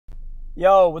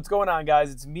Yo, what's going on,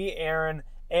 guys? It's me, Aaron,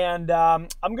 and I'm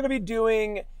going to be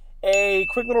doing a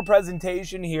quick little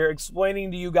presentation here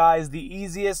explaining to you guys the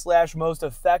easiest / most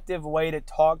effective way to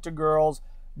talk to girls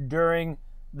during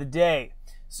the day.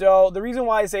 So the reason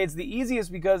why I say it's the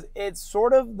easiest because it's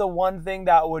sort of the one thing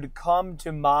that would come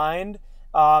to mind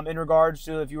in regards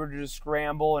to if you were to just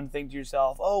scramble and think to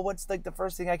yourself, oh, what's like the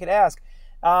first thing I could ask?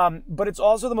 But it's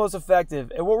also the most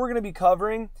effective. And what we're going to be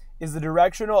covering is the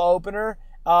directional opener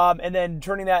and then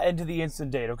turning that into the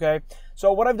instant date, okay?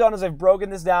 So what I've done is I've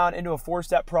broken this down into a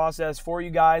 4-step process for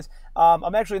you guys.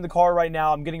 I'm actually in the car right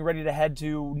now. I'm getting ready to head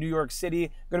to New York City.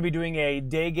 I'm going to be doing a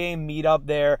DayGame meetup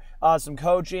there, some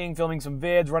coaching, filming some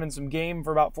vids, running some game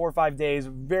for about 4 or 5 days.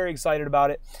 Very excited about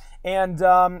it. And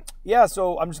yeah,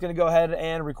 so I'm just going to go ahead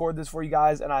and record this for you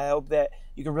guys, and I hope that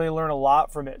you can really learn a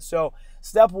lot from it. So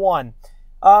step 1.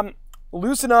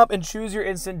 Loosen up and choose your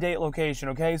instant date location,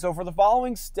 okay? So for the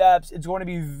following steps, it's going to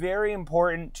be very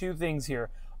important, 2 things here.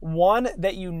 1,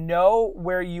 that you know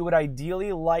where you would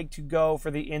ideally like to go for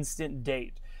the instant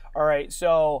date. All right,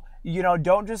 so,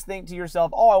 don't just think to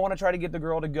yourself, oh, I want to try to get the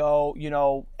girl to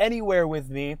go, anywhere with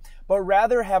me, but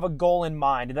rather have a goal in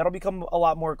mind. And that'll become a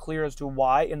lot more clear as to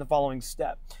why in the following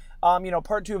step.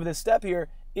 Part 2 of this step here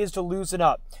is to loosen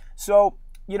up. So,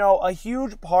 a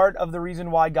huge part of the reason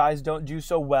why guys don't do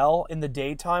so well in the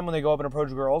daytime when they go up and approach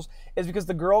girls is because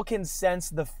the girl can sense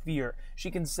the fear. She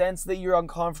can sense that you're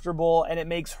uncomfortable, and it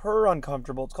makes her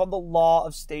uncomfortable. It's called the law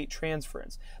of state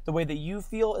transference. The way that you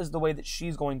feel is the way that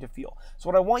she's going to feel. So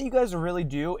what I want you guys to really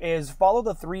do is follow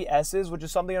the 3 S's, which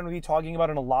is something I'm going to be talking about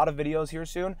in a lot of videos here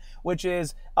soon, which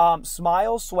is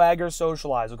smile, swagger,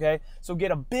 socialize, okay? So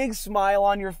get a big smile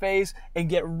on your face and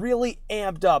get really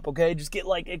amped up, okay? Just get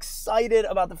excited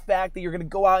about the fact that you're going to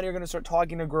go out and you're going to start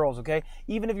talking to girls, okay?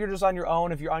 Even if you're just on your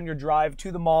own, if you're on your drive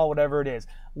to the mall, whatever it is.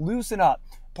 Loosen up.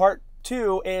 Part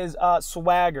 2 is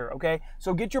swagger, okay?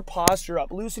 So get your posture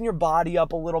up, loosen your body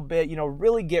up a little bit,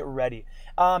 really get ready.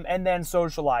 And then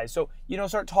socialize. So,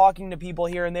 start talking to people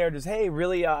here and there. Just, hey, I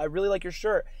really like your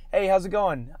shirt. Hey, how's it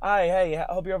going? Hi, hey,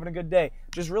 I hope you're having a good day.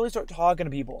 Just really start talking to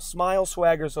people. Smile,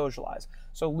 swagger, socialize.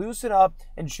 So loosen up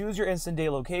and choose your instant date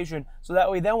location. So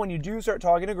that way then when you do start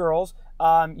talking to girls,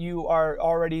 you are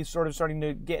already sort of starting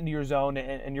to get into your zone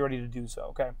and you're ready to do so,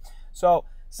 okay? So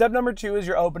step number 2 is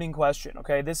your opening question,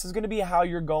 okay? This is going to be how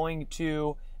you're going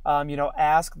to,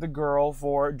 ask the girl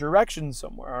for directions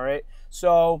somewhere, all right?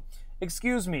 So,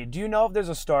 excuse me, do you know if there's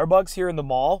a Starbucks here in the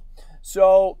mall?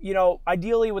 So,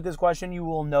 ideally with this question, you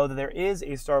will know that there is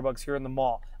a Starbucks here in the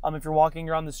mall. If you're walking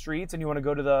around the streets and you want to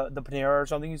go to the Panera or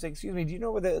something, you say, excuse me, do you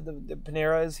know where the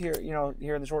Panera is here,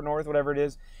 here in the short north, whatever it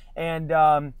is? And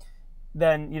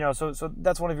then, so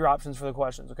that's one of your options for the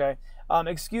questions, okay?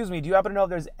 Excuse me, do you happen to know if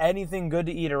there's anything good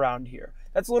to eat around here?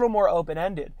 That's a little more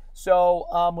open-ended. So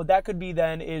what that could be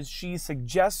then is she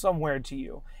suggests somewhere to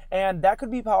you. And that could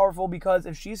be powerful because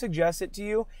if she suggests it to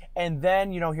you and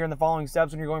then, here in the following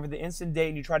steps when you're going for the instant date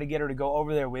and you try to get her to go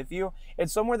over there with you,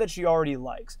 it's somewhere that she already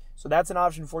likes. So that's an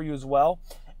option for you as well.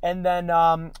 And then,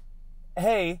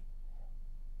 hey,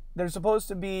 there's supposed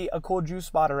to be a cool juice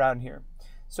spot around here.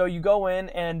 So you go in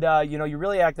and, you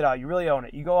really act it out. You really own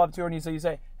it. You go up to her and you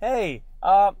say, hey,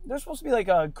 there's supposed to be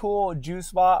a cool juice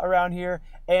spot around here.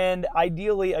 And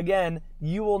ideally, again,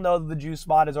 you will know that the juice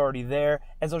spot is already there.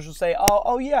 And so she'll say,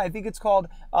 oh yeah, I think it's called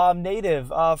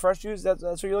Native Fresh Juice. That's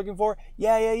what you're looking for?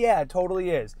 Yeah, it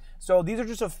totally is. So these are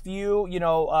just a few,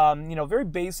 very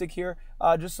basic here.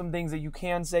 Just some things that you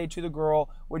can say to the girl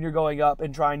when you're going up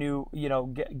and trying to,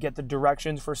 get the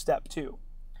directions for step 2.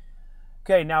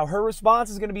 Okay, now her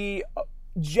response is going to be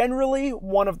generally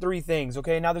one of 3 things,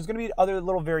 okay? Now there's going to be other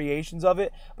little variations of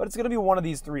it, but it's going to be one of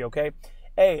these 3, okay?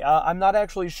 A, I'm not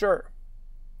actually sure.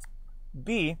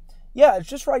 B, yeah, it's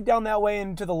just right down that way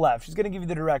and to the left. She's going to give you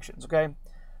the directions, okay?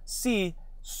 C,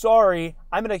 sorry,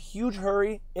 I'm in a huge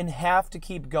hurry and have to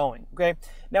keep going, okay?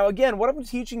 Now again, what I'm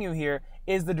teaching you here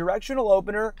is the directional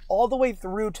opener all the way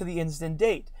through to the instant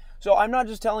date. So I'm not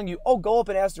just telling you, oh, go up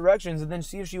and ask directions and then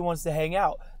see if she wants to hang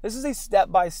out. This is a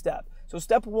step-by-step. So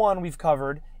step 1 we've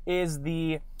covered is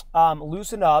the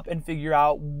loosen up and figure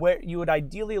out where you would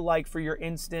ideally like for your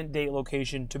instant date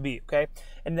location to be, okay?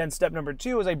 And then step number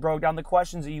 2 is I broke down the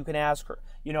questions that you can ask her.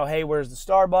 Hey, where's the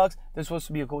Starbucks? There's supposed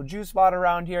to be a cool juice spot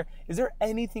around here. Is there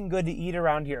anything good to eat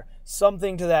around here?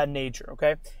 Something to that nature,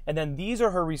 okay? And then these are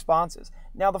her responses.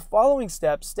 Now the following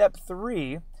step, step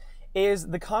 3, is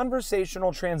the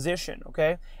conversational transition,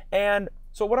 okay? And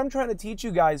so what I'm trying to teach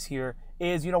you guys here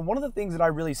is, one of the things that I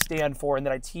really stand for and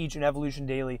that I teach in Evolution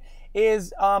Daily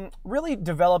is really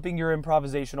developing your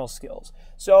improvisational skills.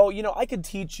 So, I could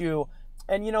teach you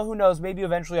And, you know, who knows, maybe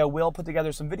eventually I will put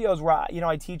together some videos where,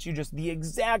 I teach you just the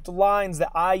exact lines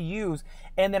that I use,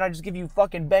 and then I just give you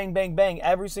fucking bang, bang, bang,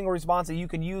 every single response that you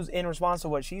can use in response to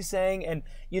what she's saying, and,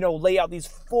 lay out these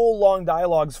full, long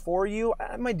dialogues for you.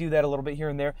 I might do that a little bit here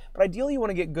and there, but ideally you want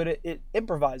to get good at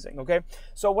improvising, okay?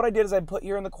 So what I did is I put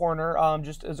here in the corner,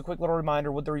 just as a quick little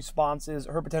reminder, what the responses,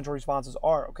 her potential responses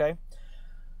are, okay?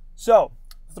 So,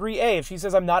 3A, if she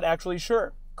says, I'm not actually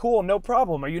sure. Cool, no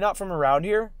problem. Are you not from around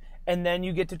here? And then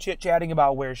you get to chit-chatting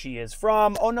about where she is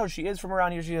from. Oh, no, she is from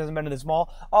around here. She hasn't been to this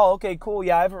mall. Oh, okay, cool.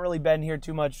 Yeah, I haven't really been here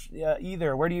too much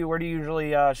either. Where do you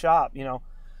usually shop,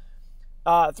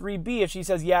 3B, if she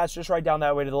says, yeah, it's just right down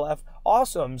that way to the left.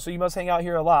 Awesome. So you must hang out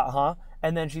here a lot, huh?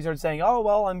 And then she starts saying, oh,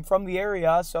 well, I'm from the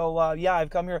area, so, yeah, I've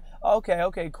come here.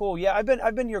 Okay, cool. Yeah,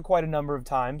 I've been here quite a number of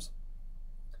times.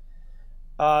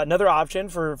 Another option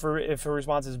for if her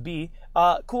response is B,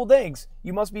 cool, thanks.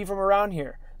 You must be from around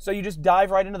here. So you just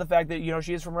dive right into the fact that,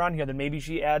 she is from around here. Then maybe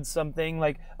she adds something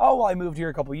like, oh, well, I moved here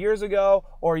a couple years ago,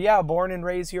 or yeah, born and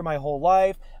raised here my whole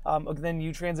life. Then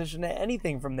you transition to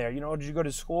anything from there. Did you go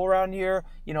to school around here?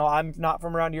 I'm not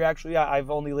from around here, actually. I've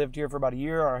only lived here for about a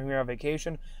year, or I'm here on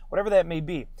vacation, whatever that may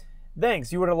be.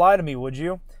 Thanks, you wouldn't lie to me, would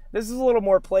you? This is a little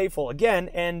more playful. Again,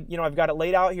 and, I've got it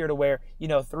laid out here to where,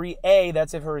 3A,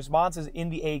 that's if her response is in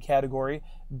the A category.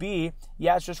 B,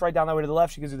 yeah, it's just right down that way to the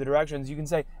left. She gives you the directions. You can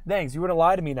say, thanks, you wouldn't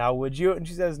lie to me now, would you? And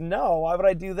she says, no, why would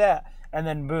I do that? And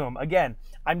then boom. Again,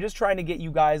 I'm just trying to get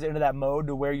you guys into that mode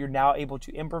to where you're now able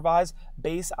to improvise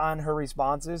based on her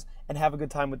responses and have a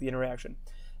good time with the interaction.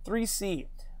 3C,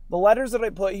 the letters that I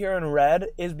put here in red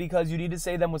is because you need to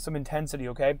say them with some intensity,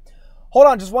 okay? Hold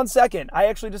on just 1 second. I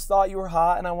actually just thought you were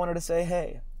hot and I wanted to say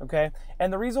hey, okay?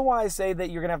 And the reason why I say that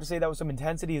you're going to have to say that with some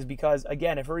intensity is because,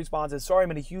 again, if her response is, sorry,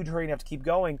 I'm in a huge hurry and have to keep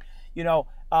going, if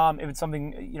it's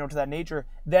something, to that nature,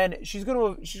 then she's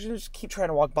going to just keep trying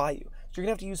to walk by you. So you're going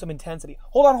to have to use some intensity.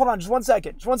 Hold on, just 1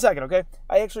 second. Just 1 second, okay?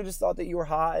 I actually just thought that you were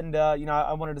hot and,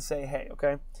 I wanted to say hey,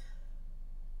 okay?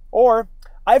 Or,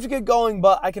 I have to get going,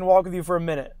 but I can walk with you for a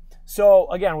minute.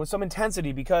 So, again, with some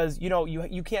intensity, because,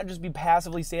 you can't just be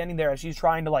passively standing there as she's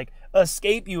trying to,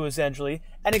 escape you, essentially,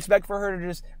 and expect for her to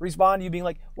just respond to you being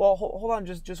like, well, hold on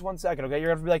just 1 second, okay?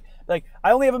 You're going to have to be like,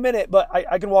 I only have a minute, but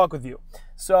I can walk with you.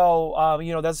 So,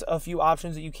 that's a few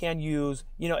options that you can use,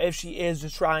 if she is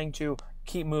just trying to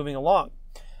keep moving along.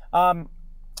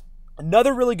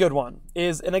 Another really good one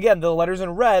is, and again, the letters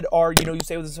in red are, you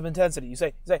say with some intensity. You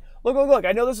say, look,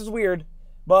 I know this is weird,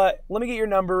 but let me get your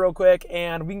number real quick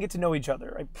and we can get to know each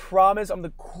other. I promise I'm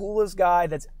the coolest guy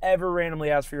that's ever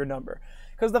randomly asked for your number.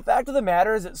 Because the fact of the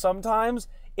matter is that sometimes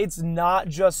it's not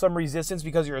just some resistance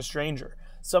because you're a stranger.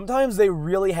 Sometimes they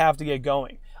really have to get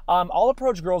going. I'll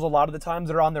approach girls a lot of the times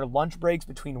that are on their lunch breaks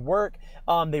between work.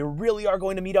 They really are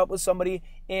going to meet up with somebody,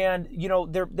 and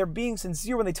they're being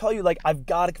sincere when they tell you I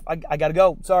gotta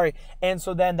go, sorry. And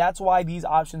so then that's why these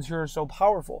options here are so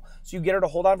powerful. So you get her to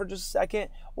hold on for just a second,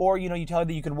 or you tell her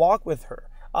that you can walk with her.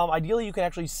 Ideally, you can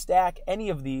actually stack any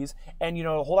of these and,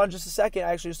 hold on just a second.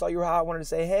 I actually just thought you were hot. I wanted to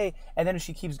say hey. And then if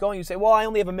she keeps going, you say, well, I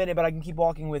only have a minute, but I can keep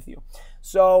walking with you.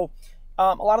 So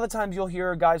a lot of the times you'll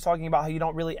hear guys talking about how you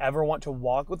don't really ever want to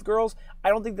walk with girls. I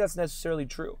don't think that's necessarily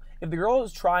true. If the girl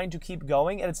is trying to keep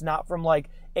going and it's not from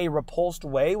a repulsed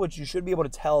way, which you should be able to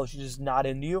tell if she's just not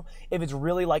into you, if it's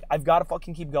really I've got to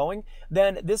fucking keep going,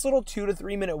 then this little 2 to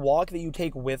 3 minute walk that you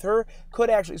take with her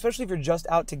could actually, especially if you're just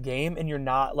out to game and you're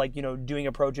not doing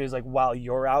approaches while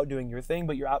you're out doing your thing,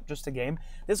 but you're out just to game,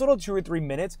 this little 2 or 3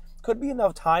 minutes could be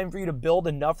enough time for you to build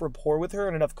enough rapport with her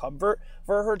and enough comfort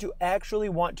for her to actually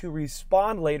want to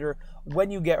respond later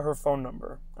when you get her phone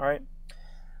number, all right?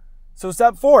 So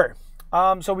step 4.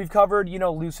 So we've covered,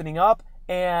 loosening up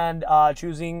and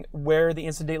choosing where the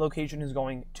instant date location is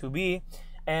going to be.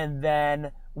 And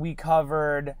then we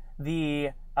covered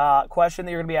the question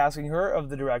that you're going to be asking her of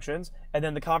the directions, and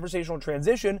then the conversational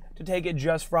transition to take it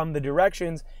just from the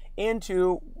directions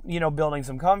into, building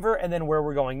some comfort, and then where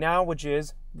we're going now, which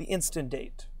is the instant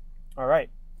date. All right.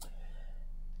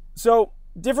 So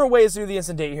different ways to do the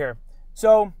instant date here.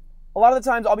 So a lot of the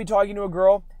times I'll be talking to a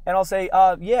girl and I'll say,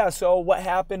 yeah, so what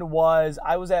happened was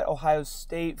I was at Ohio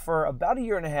State for about 1.5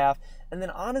 years. And then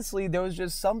honestly, there was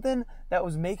just something that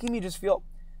was making me just feel,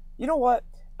 you know what?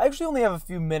 I actually only have a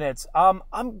few minutes. I'm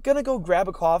going to go grab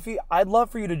a coffee. I'd love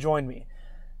for you to join me.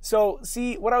 So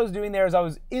see, what I was doing there is I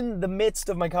was in the midst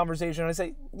of my conversation and I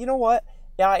say, you know what?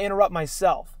 Yeah, I interrupt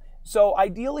myself. So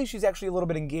ideally, she's actually a little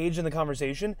bit engaged in the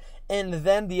conversation, and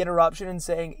then the interruption and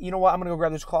saying, you know what, I'm going to go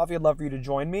grab this coffee. I'd love for you to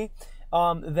join me.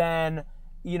 Then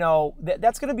you know,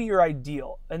 that's going to be your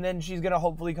ideal. And then she's going to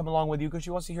hopefully come along with you because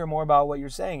she wants to hear more about what you're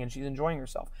saying and she's enjoying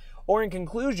herself. Or in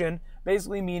conclusion,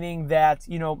 basically meaning that,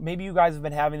 you know, maybe you guys have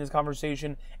been having this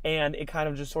conversation and it kind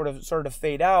of just sort of started to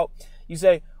fade out. You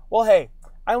say, well, hey,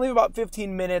 I only have about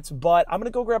 15 minutes, but I'm going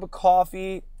to go grab a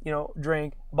coffee, you know,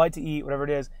 drink, a bite to eat, whatever it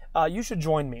is. You should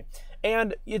join me.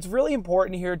 And it's really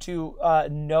important here to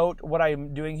note what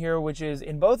I'm doing here, which is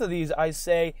in both of these, I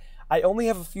say I only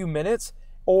have a few minutes,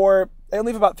 or I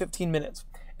only have about 15 minutes.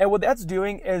 And what that's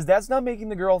doing is that's not making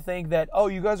the girl think that, oh,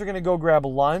 you guys are going to go grab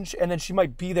lunch and then she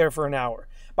might be there for an hour.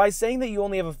 By saying that you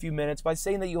only have a few minutes, by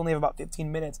saying that you only have about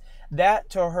 15 minutes, that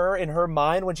to her, in her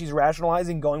mind, when she's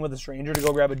rationalizing going with a stranger to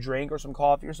go grab a drink or some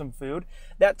coffee or some food,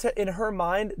 in her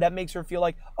mind, that makes her feel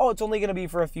like, oh, it's only going to be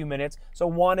for a few minutes. So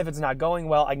one, if it's not going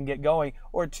well, I can get going.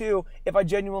 Or two, if I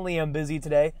genuinely am busy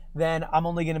today, then I'm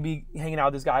only going to be hanging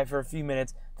out with this guy for a few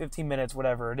minutes, 15 minutes,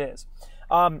 whatever it is.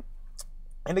 And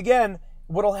again,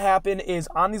 what'll happen is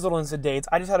on these little instant dates,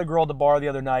 I just had a girl at the bar the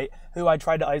other night who I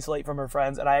tried to isolate from her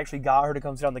friends, and I actually got her to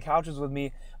come sit on the couches with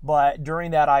me. But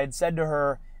during that, I had said to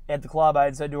her at the club,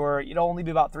 it'll only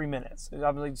be about 3 minutes. I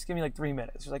was like, just give me like 3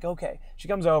 minutes. She's like, okay. She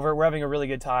comes over. We're having a really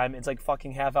good time. It's like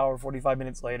fucking half hour, 45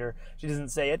 minutes later. She doesn't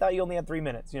say, I thought you only had 3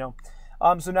 minutes, you know.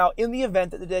 So now, in the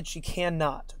event that she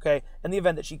cannot, okay, in the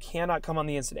event that she cannot come on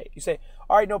the instant date, you say,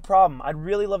 all right, no problem. I'd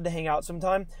really love to hang out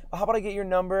sometime, but how about I get your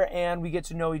number and we get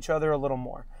to know each other a little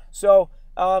more? So,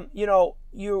 you know,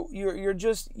 you're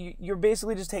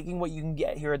basically just taking what you can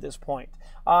get here at this point.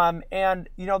 And,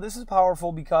 you know, this is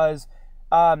powerful because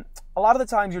a lot of the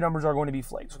times your numbers are going to be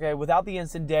flakes, okay? Without the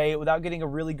instant date, without getting a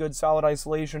really good solid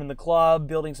isolation in the club,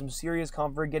 building some serious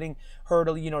comfort, getting her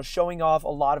to, you know, showing off a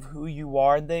lot of who you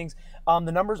are and things,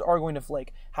 the numbers are going to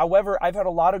flake. However, I've had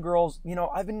a lot of girls, you know,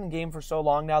 I've been in the game for so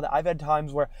long now that I've had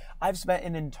times where I've spent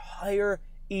an entire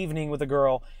evening with a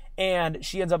girl and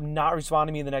she ends up not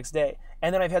responding to me the next day.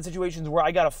 And then I've had situations where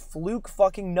I got a fluke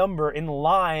fucking number in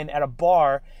line at a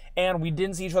bar and we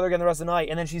didn't see each other again the rest of the night,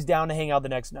 and then she's down to hang out the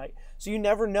next night. So you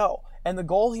never know. And the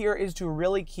goal here is to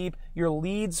really keep your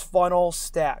leads funnel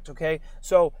stacked, okay?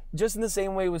 So just in the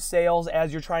same way with sales,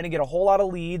 as you're trying to get a whole lot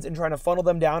of leads and trying to funnel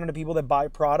them down into people that buy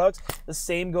products, the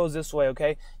same goes this way,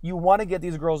 okay? You want to get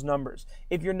these girls' numbers.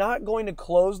 If you're not going to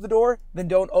close the door, then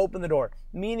don't open the door.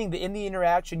 Meaning that in the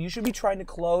interaction, you should be trying to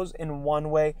close in one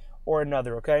way or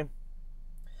another, okay?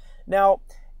 Now,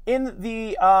 in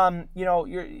the, you know,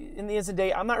 you're in the instant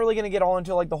date, I'm not really going to get all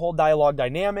into like the whole dialogue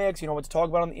dynamics, you know, what to talk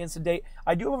about on the instant date.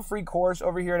 I do have a free course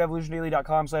over here at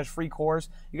evolutiondaily.com/free course.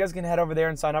 You guys can head over there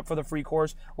and sign up for the free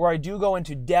course where I do go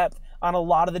into depth on a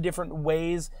lot of the different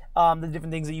ways, the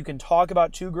different things that you can talk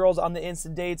about to girls on the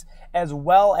instant dates, as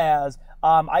well as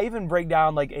I even break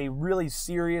down like a really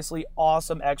seriously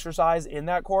awesome exercise in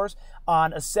that course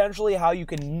on essentially how you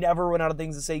can never run out of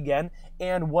things to say again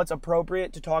and what's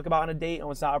appropriate to talk about on a date and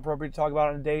what's not appropriate to talk about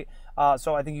on a date.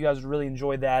 So I think you guys would really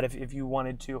enjoy that if you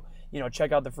wanted to, you know,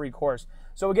 check out the free course.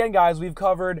 So again, guys, we've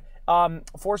covered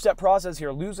 4-step process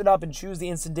here. Loosen up and choose the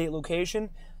instant date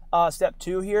location. Step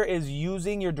 2 here is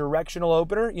using your directional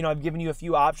opener. You know, I've given you a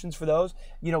few options for those.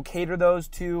 You know, cater those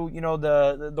to, you know,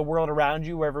 the world around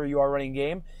you, wherever you are running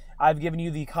game. I've given you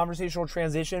the conversational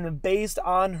transition based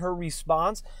on her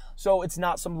response. So it's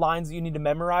not some lines that you need to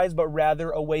memorize, but rather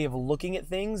a way of looking at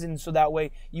things. And so that way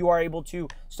you are able to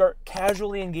start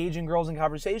casually engaging girls in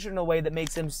conversation in a way that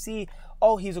makes them see,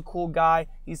 oh, he's a cool guy.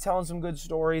 He's telling some good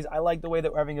stories. I like the way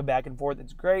that we're having a back and forth.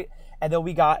 It's great. And then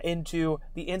we got into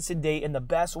the instant date and the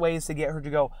best ways to get her to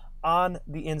go on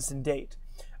the instant date.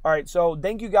 All right, so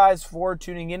thank you guys for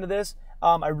tuning into this.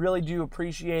 I really do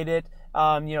appreciate it.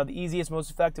 You know, the easiest,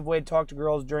 most effective way to talk to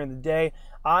girls during the day.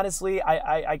 Honestly,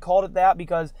 I called it that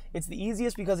because it's the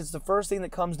easiest, because it's the first thing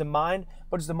that comes to mind,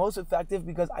 but it's the most effective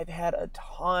because I've had a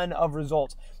ton of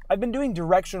results. I've been doing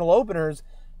directional openers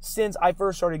since I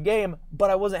first started game, but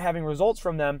I wasn't having results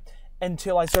from them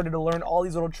until I started to learn all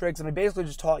these little tricks, and I basically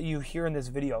just taught you here in this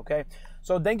video, okay?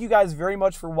 So thank you guys very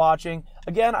much for watching.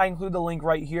 Again, I include the link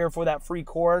right here for that free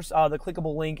course. The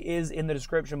clickable link is in the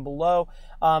description below.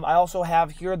 I also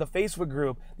have here the Facebook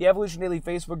group, the Evolution Daily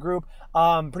Facebook group.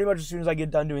 Pretty much as soon as I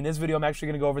get done doing this video, I'm actually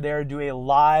gonna go over there and do a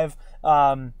live,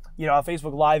 you know, a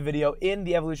Facebook live video in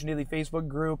the Evolution Daily Facebook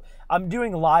group. I'm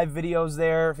doing live videos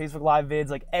there, Facebook live vids,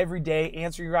 like every day,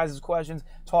 answering your guys' questions,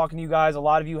 talking to you guys. A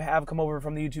lot of you have come over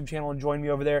from the YouTube channel and joined me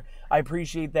over there. I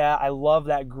appreciate that. I love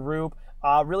that group.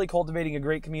 Really cultivating a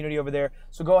great community over there.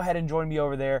 So go ahead and join me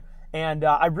over there. And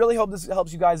I really hope this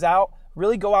helps you guys out.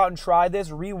 really go out and try this,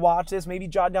 rewatch this, maybe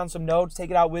jot down some notes, take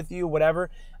it out with you, whatever.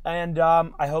 And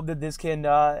I hope that this can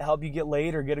help you get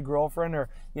laid or get a girlfriend or,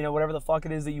 you know, whatever the fuck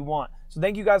it is that you want. So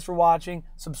thank you guys for watching.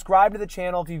 Subscribe to the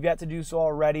channel if you've yet to do so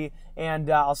already. And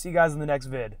I'll see you guys in the next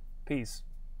vid. Peace.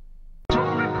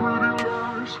 Tell me pretty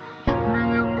lies, look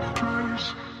me in the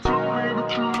face. Tell me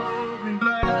that you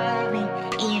love me,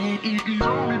 even.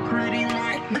 Tell me pretty